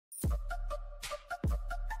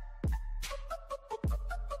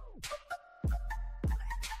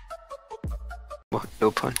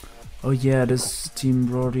low point. Oh yeah, this team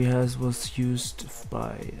Brody has was used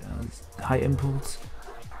by High Impulse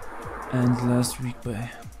and last week by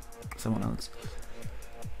someone else.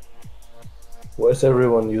 Why is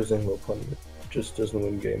everyone using weapon? It just doesn't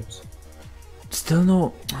win games. Still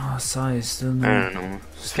no size, still no. I don't know.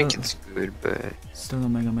 I think it's good, but still no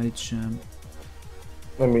Mega Medicham.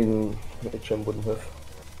 I mean, Medicham wouldn't have.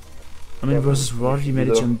 I mean, Yeah, versus Rodri, either.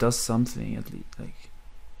 Medicham does something at least. Like,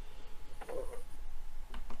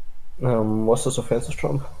 What's this offensive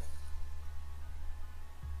trump?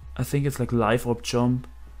 I think it's like live orb jump.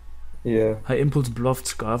 Yeah. High impulse bluffed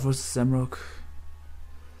Scar versus Samrock.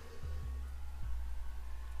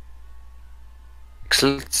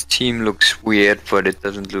 Axel's team looks weird, but it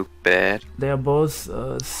doesn't look bad. They are both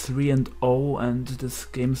 3-0, and this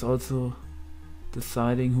game is also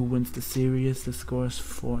deciding who wins the series. The score is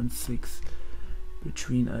 4-6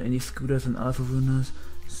 between any scooters and alpha runners.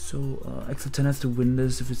 So Axel10 has to win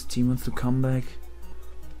this if his team wants to come back.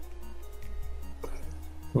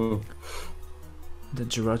 Then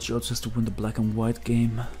Jirachi also has to win the black and white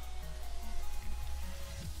game.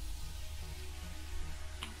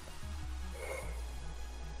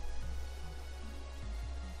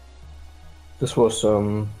 This was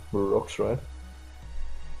rocks, right?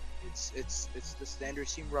 It's the standard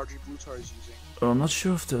team Rodriblutar is using. I'm not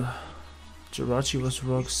sure if the Jirachi was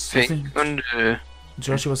rocks. I think on the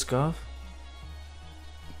Jirachi was Scarf.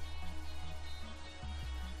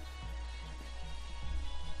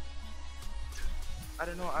 I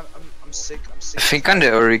don't know. I'm sick. I think on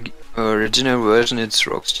the original version it's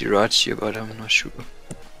Rocks Jirachi, but I'm not sure.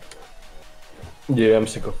 Yeah, I'm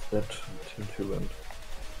sick of that team too, and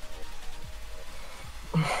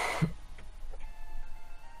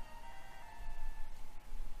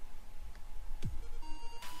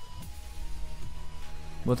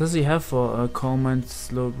What does he have for Calm Mind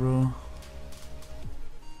Slow Bro?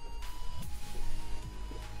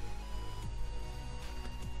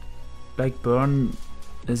 Like Burn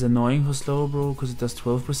is annoying for Slow Bro because it does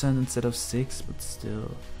 12% instead of 6, but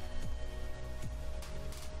still.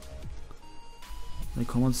 Like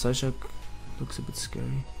Common Psyshock looks a bit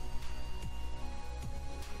scary.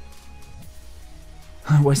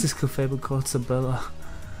 Why is this Clefable called Sabella?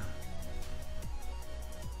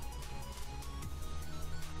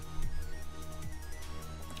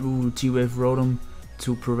 Ooh, T-Wave Rotom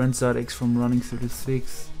to prevent Zadex from running through the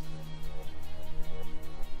 6.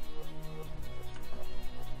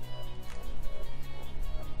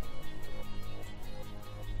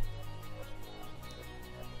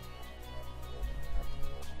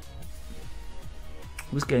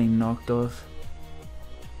 Who's getting knocked off?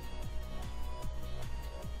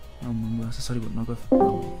 I don't remember, I thought he would knock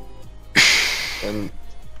off. and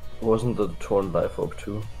wasn't the torn life up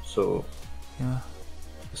too? So Yeah.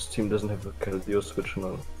 this team doesn't have a Keldeo switch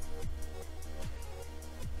now.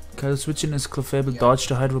 Kyle switching is Clefable dodge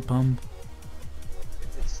the Hydro Pump.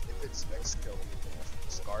 If it's next kill,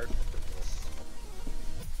 Scarf.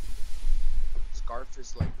 Scarf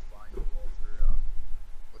is like fine for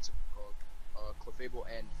what's it called? Clefable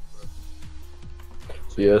and.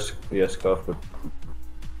 So yes, Scarf, but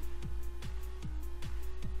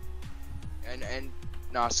And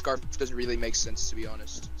nah, Scarf doesn't really make sense, to be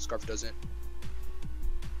honest. Scarf doesn't.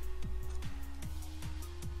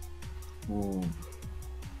 ooh.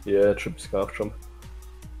 Yeah, trip Scarf jump.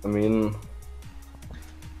 I mean,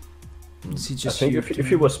 Is he I just think shooting? if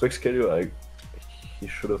he was spec schedule, he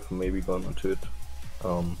should have maybe gone onto it,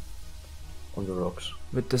 on the rocks.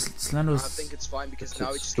 With the I Slando's think it's fine because It's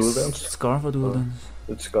now it's dual just dance? Scarf or dual Oh. dance?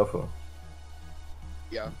 It's Scarfer.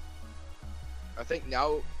 yeah. I think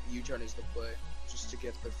now U-turn is the play, just to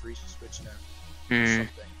get the free switch now. Or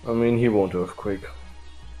something. I mean, he won't earthquake.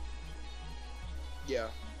 Yeah.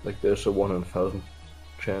 Like there's a 1 in 1,000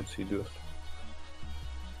 chance he does.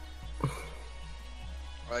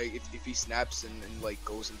 Like if he snaps and like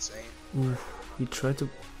goes insane. Ooh, he tried to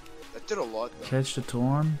That did a lot though. catch the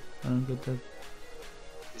Torn. I don't get that.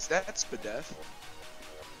 Is that Spadef?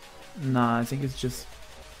 Nah, I think it's just.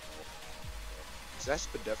 Is that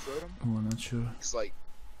Spadef Rotom? Oh, I'm not sure. It's like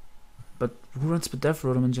But who runs Spadef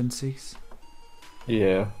Rotom in Gen 6?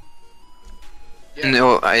 Yeah. yeah.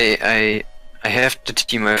 No, I have the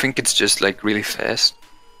team. I think it's just like really fast.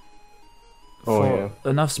 Oh, For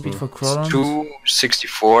yeah. enough speed for It's Crawdon.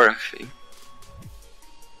 264, I think.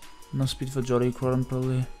 Enough speed for Jolly Crawdon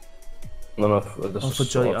probably. None of this Oh, is for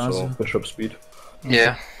Jolly also Azu. Bishop speed.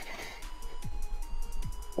 Yeah.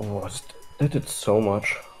 Oh, that did so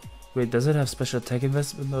much. Wait, does it have special attack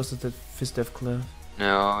investment or is it Fist F Clef?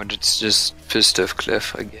 No, it's just Fist of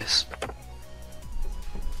Clef, I guess.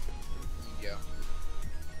 Yeah.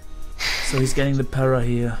 So he's getting the para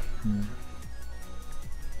here.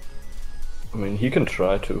 I mean, he can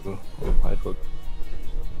try to Hydro.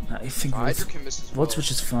 I think Hydra can miss as well. Volt switch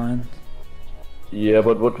is fine. Yeah,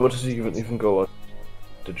 but what does he even go on?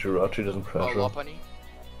 The Jirachi doesn't pressure. Lopunny?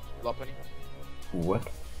 What?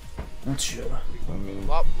 Not sure. I mean,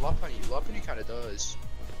 Lopunny kinda does.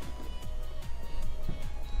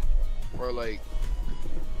 Or like,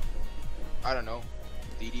 I don't know.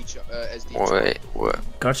 DD SD. Wait, what?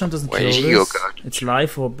 Garchomp doesn't Where kill did you go, this. Garchomp? It's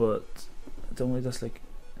life or but it only does like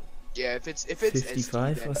Yeah, if it's 55 SD,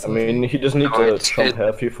 or then, I something. mean, he doesn't need No, to it's jump hit.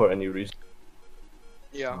 healthy for any reason.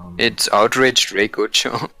 yeah. It's Outrage Draco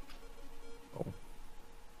Chomp.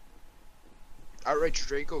 Outrage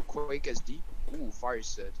Draco, Quake SD. Ooh, Fire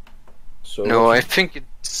Set. So No, I think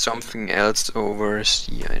it's something else over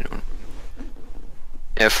SD, I don't know.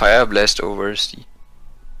 Yeah, Fire Blast over SD.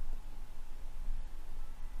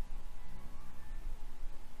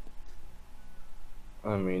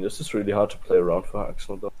 I mean, this is really hard to play around for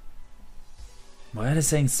Axel though. Why are they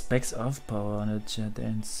saying specs off power on it, chat? They're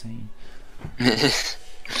insane.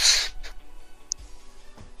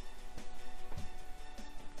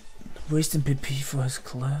 Wasting PP for his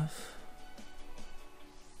clef.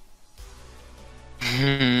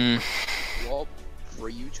 Well, for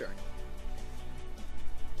U-turn.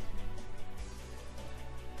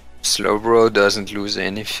 Slowbro doesn't lose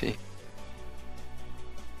anything.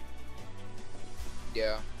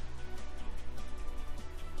 Yeah.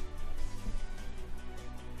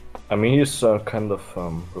 I mean, he's kind of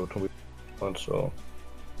broken with one, so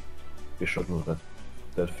he shouldn't let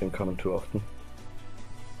that thing come in too often.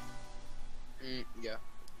 Yeah.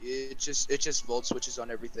 It just volt switches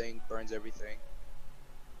on everything, burns everything.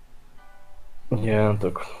 Yeah,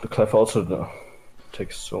 the clef also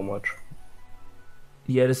takes so much.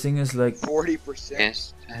 Yeah, the thing is like 40%.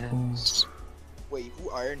 Yes. Wait, who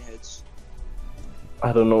Iron hits?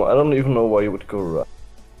 I don't know. I don't even know why you would go right.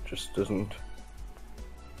 Just doesn't.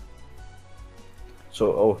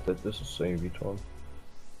 So this is a V-Tron.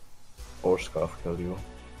 Or Scarf Calio.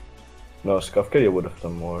 No, Scarf Calio would have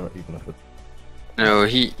done more even if it. No,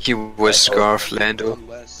 he was Scarf Lando.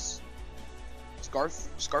 Less.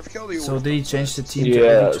 Scarf Kelly. so did he change the team Yeah,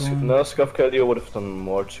 to Electron? no, Scarf Calio would have done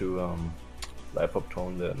more to Life Up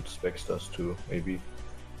Tone than Specs does too, maybe.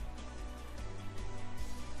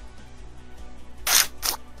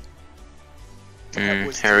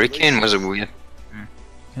 Hurricane was a weird.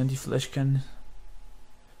 Candy Flash can.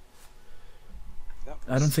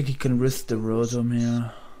 I don't think he can risk the Rotom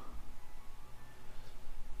here.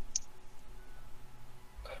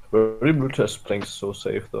 Rodriblutar is playing so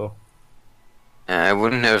safe though. I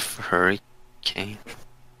wouldn't have Hurricane.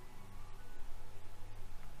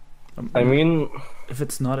 I mean, if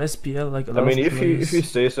it's not SPL, like a I lot mean, of if players, he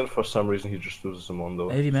stays in for some reason, he just loses him on though.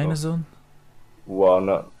 AV Magnezone. Well,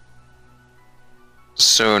 not.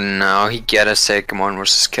 So now he get a Sekimon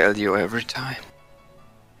versus Keldeo every time.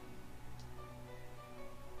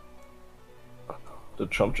 The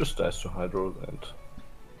jump just dies to Hydro and.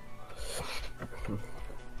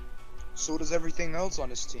 So does everything else on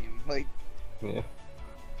his team. Like, Yeah.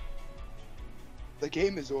 the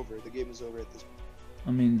game is over. The game is over at this point.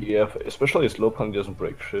 I mean, Yeah, especially his low punk doesn't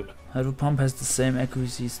break shit. Hydro Pump has the same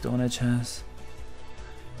accuracy Stone Edge has.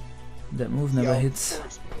 That move never Yeah, of hits.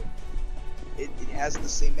 course. It has the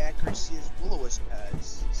same accuracy as Will-O-Wisp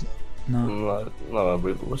has. So. No. No,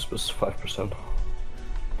 Wisp is 5%.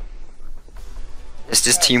 Has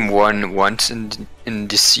this team won once in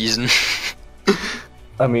this season?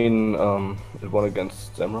 I mean, it won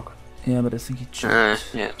against Zamrock. Yeah, but I think he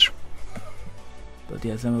choked. Yeah, true. But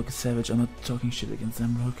yeah, Zamrock is savage. I'm not talking shit against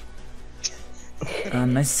Zamrock.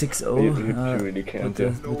 Nice 6-0 You really can't.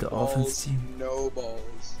 with the offense team. No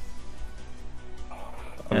balls.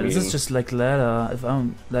 Yeah, this is just like ladder.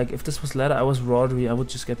 If this was ladder, I was Rodri, I would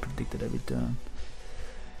just get predicted every turn.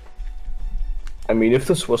 I mean, if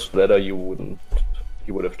this was ladder, you wouldn't.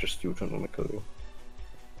 You would have just U-turned on the Calio.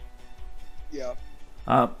 Yeah.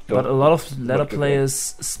 But a lot of ladder don't give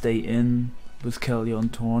players stay in with Kelly on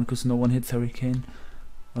Torn because no one hits Hurricane.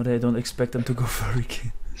 Or they don't expect them to go for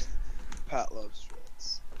Hurricane. Patlop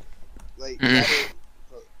strats. Like, Mm.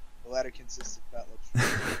 the ladder consistent Patlop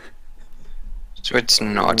strats. So it's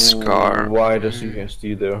not Scar. Why does he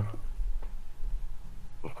SD there?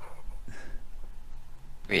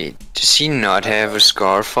 Wait, does he not have a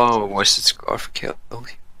Scarf or was it Scarf Kelly?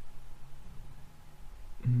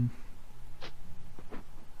 Mm.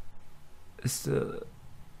 Is the...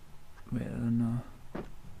 Wait, I don't know.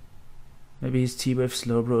 Maybe he's T-Wave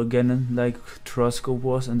Slowbro again, and like Trosco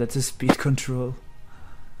was, and that's his speed control.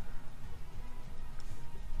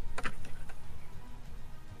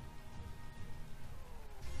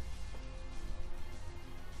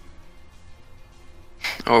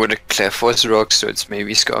 have Force Rock, so it's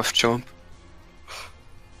maybe Scarf Chomp.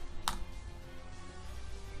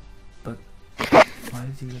 Why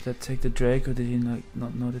did he let that take the drag, or did he like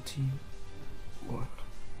not know the team?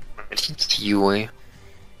 It's you.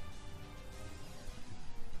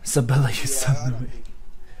 Sabella, you Yeah, son I of don't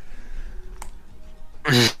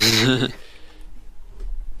a... think-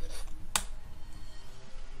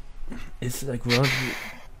 It's like Rodri...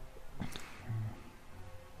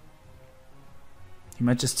 He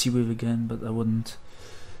might just T-Wave again, but I wouldn't.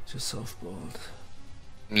 Just softballed.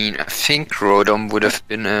 I mean, I think Rodom would have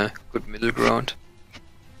been a good middle ground.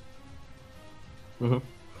 Mm-hmm.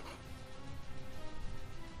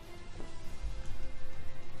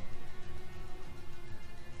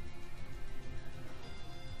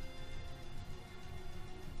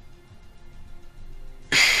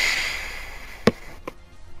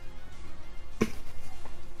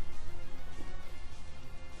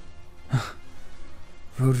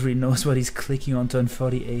 Rodri knows what he's clicking on turn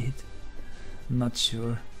 48. Not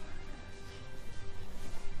sure.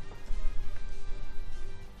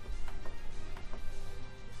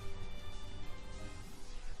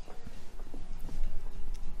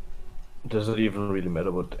 Does it even really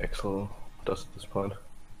matter what Axel does at this point?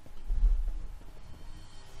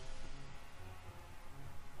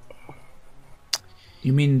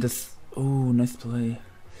 You mean this... Oh, nice play.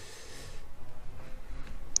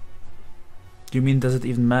 Do you mean does it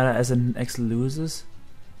even matter as an Axel loses?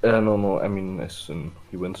 No, I mean as in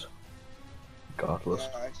he wins. Regardless.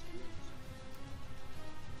 Yeah, actually.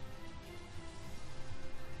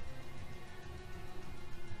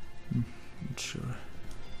 Not sure.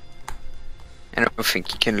 I don't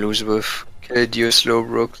think he can lose with Keldeo slow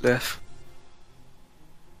broke left.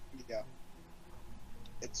 Yeah.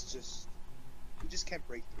 It's just you just can't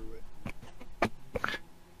break through it.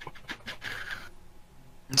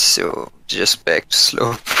 So just back to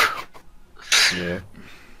slow. Yeah.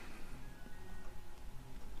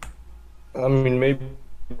 I mean maybe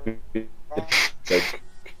like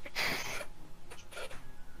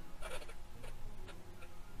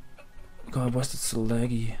God, was it so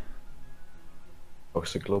laggy?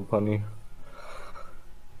 toxic low punny.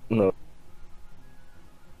 No.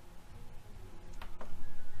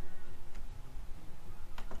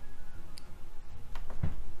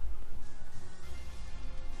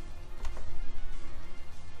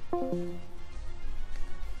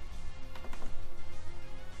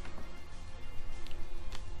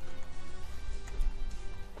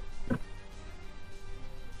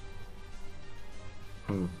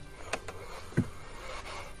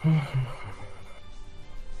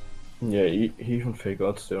 Yeah, he even fake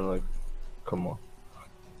outs there, like, come on.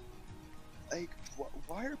 Like,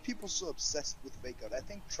 why are people so obsessed with fake out? I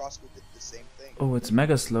think Trosco did the same thing. Oh, it's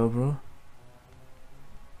mega slow, bro.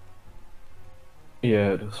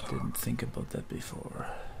 Yeah, it is. Didn't think about that before.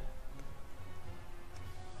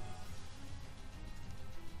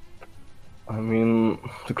 I mean,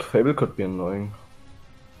 the Fable could be annoying.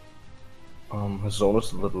 His zone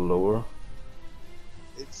is a little lower,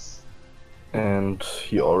 It's and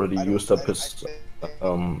he already used up his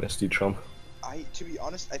SD jump. to be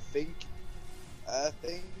honest, I think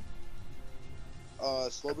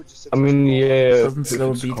Slowbird just said I mean, yeah, Doesn't if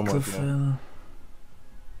slow it's beat combat, yeah. Cliffhanger.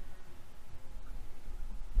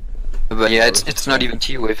 But yeah, it's not even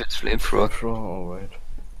T-Wave, it's Flamethrower. Flamethrower, alright.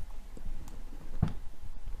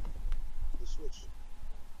 the switch.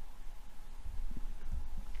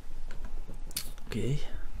 Okay,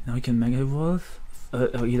 now he can mega evolve.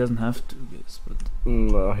 Oh, he doesn't have to, I guess, but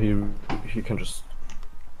No, he can just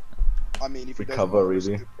I mean, if he doesn't recover, want to risk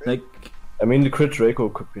really. the crit, like, I mean, the crit Draco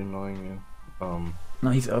could be annoying, yeah. no,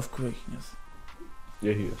 he's earthquaking. Yes.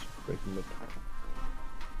 Yeah, he is breaking it.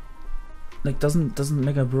 Like, doesn't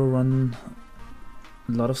Mega Bro run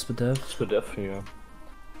a lot of Spadef? Spadef, yeah.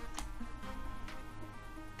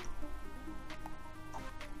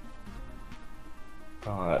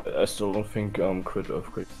 I still don't think crit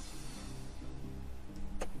earthquake.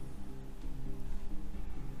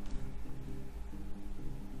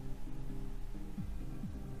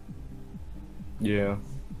 Yeah.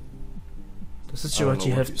 Does it I don't know Jirachi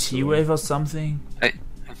what have he's T-Wave or something? I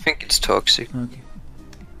think it's toxic. Okay.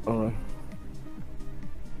 Alright.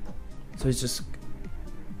 So he's just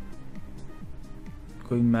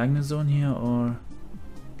going Magnezone here, or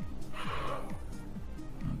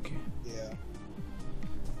okay. yeah.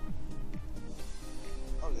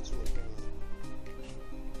 Oh, that's really good.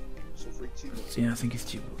 So freak two. So yeah, I think he's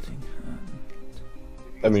T-Bolting.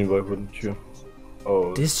 I mean, why wouldn't you?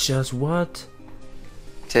 Oh, This just what?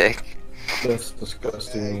 Tech. that's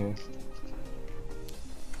disgusting.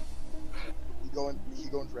 He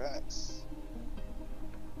going for hacks.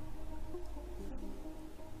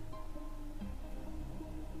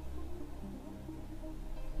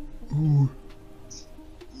 Ooh.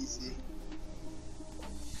 Easy.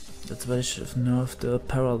 That's why I should have nerfed the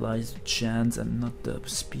paralyzed chance and not the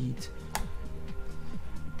speed.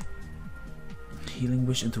 Healing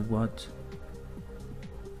wish into what?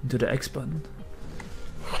 Into the X button?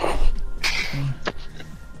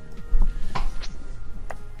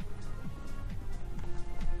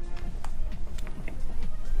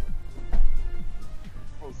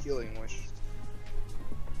 Oh, healing wish.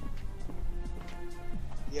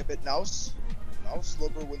 Yeah, but now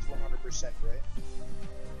Slowbro wins 100%, right?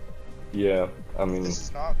 Yeah, I mean, This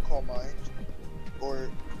is not Calm Mind, or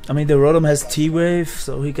I mean, the Rotom has T-Wave,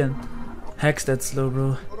 so he can hex that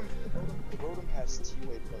Slowbro. The Rotom has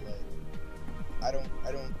T-Wave, but like, I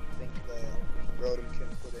don't think the Rotom can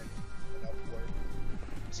put in enough work.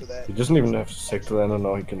 So that he doesn't even have to Sector Lander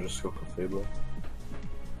now, he can just go for Fable.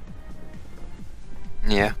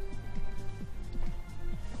 Yeah.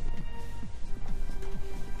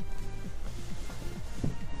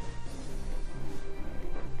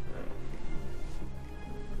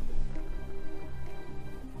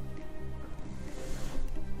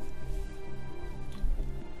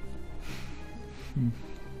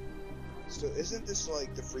 So isn't this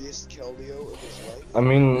like the freest Keldeo of his life? I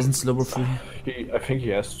mean, Isn't Slowbro free? I think he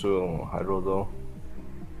has to Hydro though.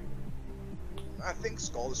 I think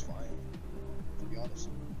Skull is fine, to be honest.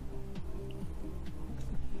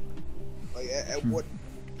 Like at what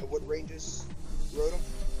range is Rotom?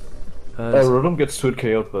 Rotom gets 2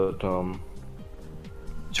 KO'd, but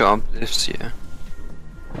Jump lifts, yeah.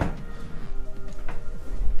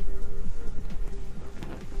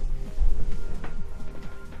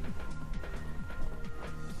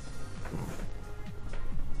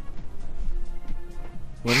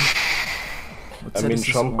 What? I mean,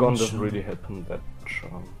 Smogon doesn't really happen that much.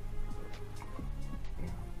 Yeah.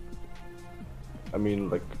 I mean,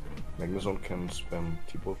 like, Magnezone can spam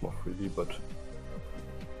T-Bolt more freely, but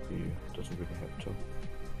he doesn't really have to.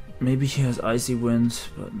 Maybe he has Icy Wind,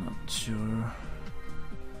 but not sure.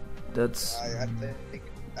 That's...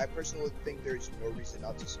 I personally think there's no reason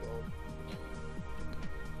not to Skull.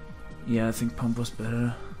 Yeah, I think Pump was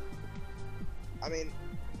better. I mean,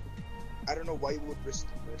 I don't know why you would risk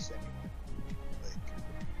this anyway.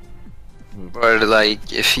 But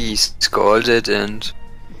like, if he scalded and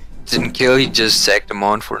didn't kill, he just sacked him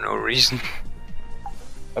on for no reason.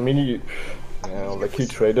 I mean, he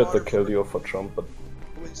traded the Keldeo for Jump, but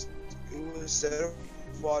It was set up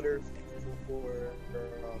fodder for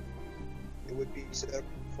it would be set up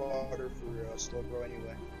fodder for Slowbro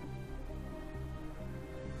anyway.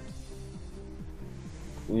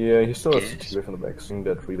 yeah, he still has Yes. T-Wave in the back, seeing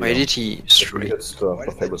that really. Why did he straight? That's the Why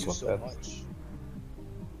did that Fable's do not so bad. much?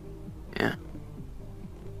 Yeah.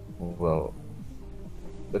 Well,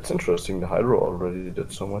 that's interesting. The Hydro already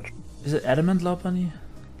did so much. Is it Adamant Lopunny?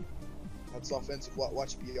 That's offensive.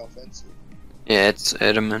 Watch be offensive. Yeah, it's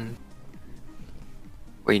adamant.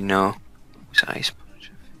 Wait, no. It's Ice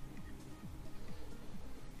Punch.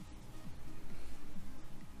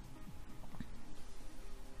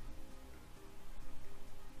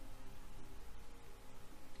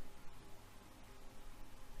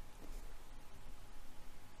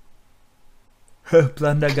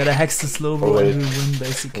 Blunder gotta hex the Slowbro wait. and we win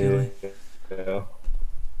basically. Yeah.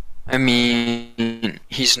 I mean,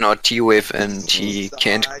 he's not T-Wave and he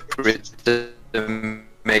can't crit the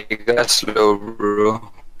Mega Slowbro.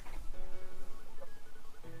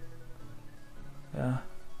 Yeah.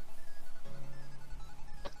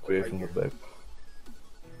 Wave in the back.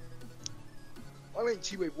 I mean,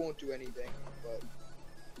 T-Wave won't do anything, but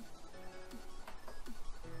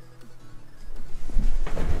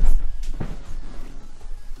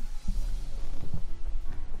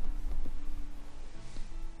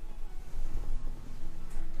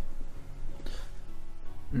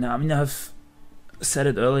No, I mean, I've said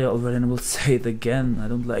it earlier already and I will say it again. I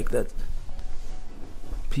don't like that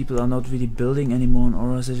people are not really building anymore on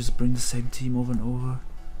ORAS. They just bring the same team over and over.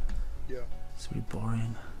 yeah, It's really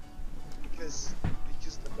boring. because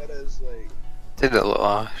the meta is like. Did a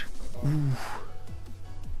lot.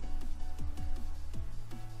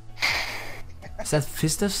 Is that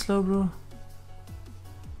Fistav Slowbro?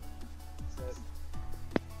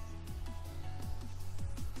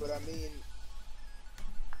 But I mean,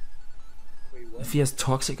 wait, what? If he has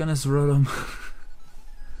Toxic on his Rotom.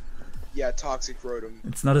 Yeah, Toxic Rotom.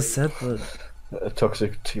 It's not a set, but A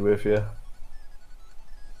toxic T-Wave, yeah.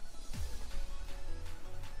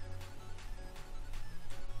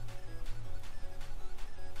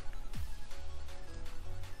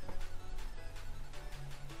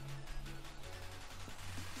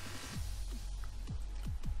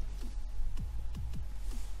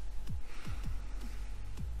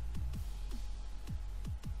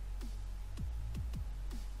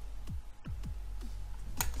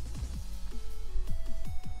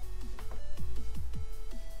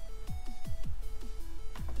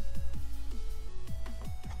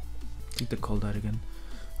 think the call died again.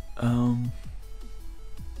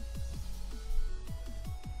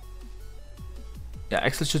 Yeah,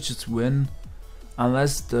 Axel should just win,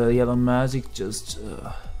 unless the yellow magic just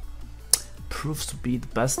proves to be the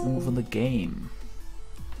best move in the game.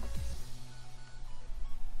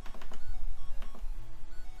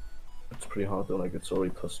 It's pretty hard though, like it's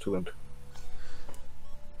already +2 and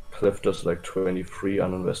Clef does like 23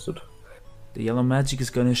 uninvested. The yellow magic is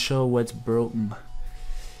gonna show what's broken.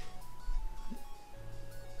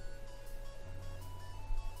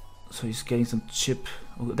 So he's getting some chip.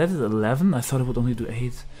 Oh, that is 11? I thought it would only do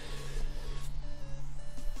 8.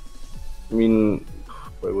 I mean,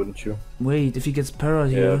 why wouldn't you? Wait, if he gets para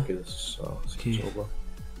Yeah, here. okay, this Okay. it's over.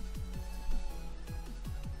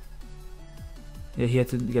 Yeah, he had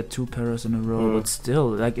to get 2 paras in a row, but still,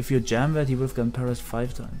 like if you jam that, he would have gotten paras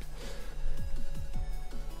 5 times.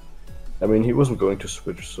 I mean, he wasn't going to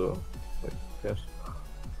switch, so like, yes.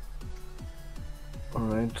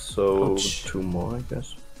 Alright, so Ouch. 2 more, I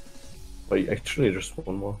guess. Wait, actually, just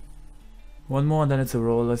 1 more. 1 more, and then it's a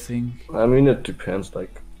roll, I think. I mean, it depends,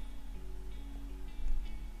 like...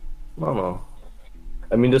 I don't know.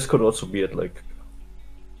 I mean, this could also be at, like,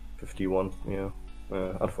 51, yeah.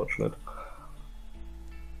 Unfortunate.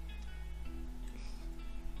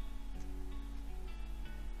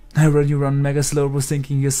 When you run Mega Slowbro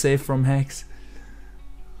thinking you're safe from hacks.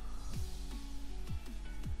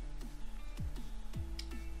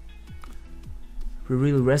 We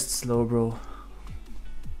really rest Slowbro.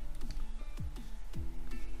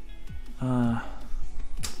 Okay,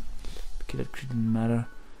 that didn't matter.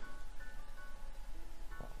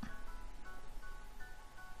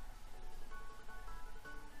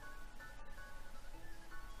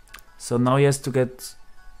 So now he has to get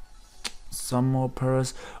some more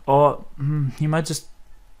paras, or he might just,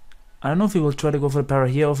 I don't know if he will try to go for the para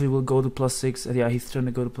here or if he will go to +6. Yeah, he's trying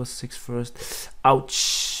to go to +6 first.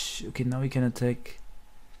 Ouch. Okay, now he can attack.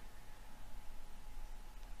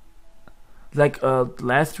 Like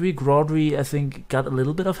last week, Rodri I think got a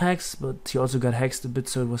little bit of hacks, but he also got hexed a bit,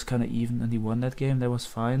 so it was kind of even, and he won that game. That was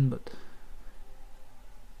fine, but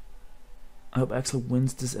I hope Axel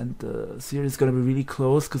wins this, and the series is gonna be really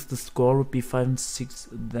close because the score would be 5 and 6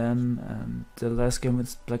 then, and the last game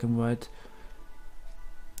is black and white.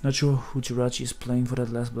 Not sure who Jirachi is playing for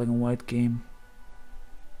that last black and white game.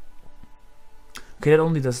 Okay,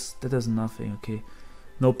 that does nothing. Okay,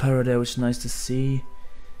 no para there, which is nice to see.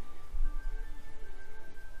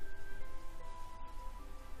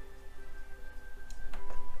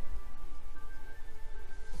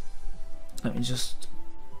 Let me just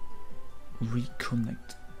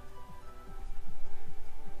reconnect.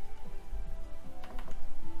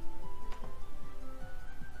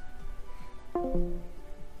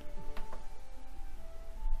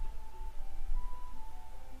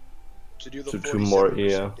 To do the To 2 more, 47%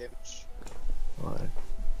 yeah. damage. Alright.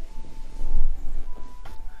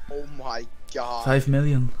 Oh my god. 5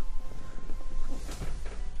 million.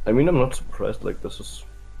 I mean, I'm not surprised, like, this is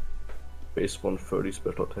base 130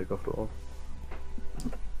 special attack after all.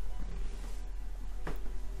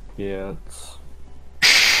 Yeah, it's...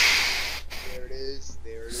 There it is.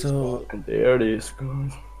 There it is. So- Bob. And there it is,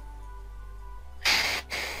 guys.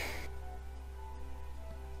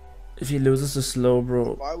 If he loses the slow,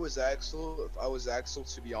 bro. If I was Axel,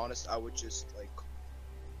 to be honest, I would just like,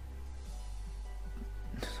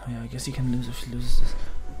 Oh yeah, I guess he can lose if he loses this.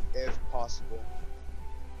 if possible.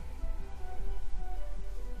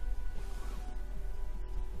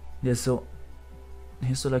 Yeah, so he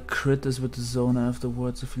has to like crit this with the zone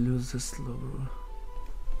afterwards if he loses his slow, bro.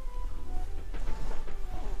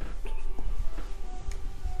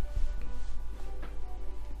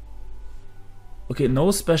 Okay,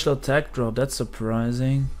 no special attack drop, that's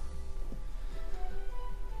surprising.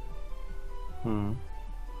 Hmm.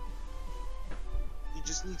 He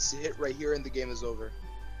just needs to hit right here and the game is over.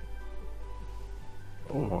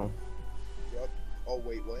 Oh no. Yup. Oh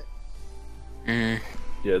wait, what? Yeah,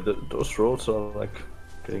 those rolls are like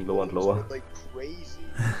getting lower and Those lower. were, like crazy.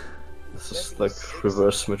 This is like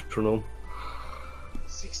reverse metronome.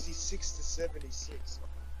 66 to 76.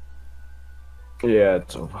 Yeah,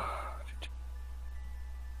 it's over.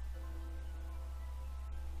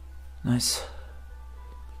 Nice.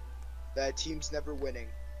 That team's never winning.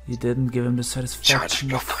 You didn't give him the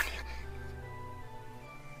satisfaction of,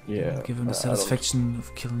 Yeah. give him the I don't- satisfaction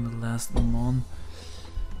of killing the last mon.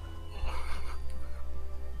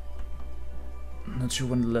 Not sure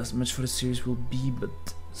when the last match for the series will be, but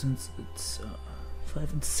since it's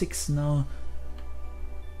 5 and 6 now,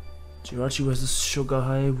 Jirachi versus Sugar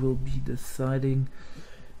High will be deciding.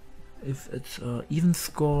 if it's an even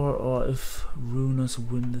score or if Runners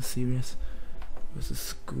win the series versus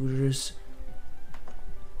Scooters.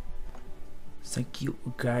 Thank you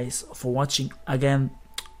guys for watching again.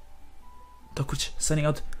 Dokuch signing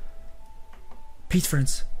out. Peace,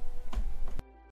 friends.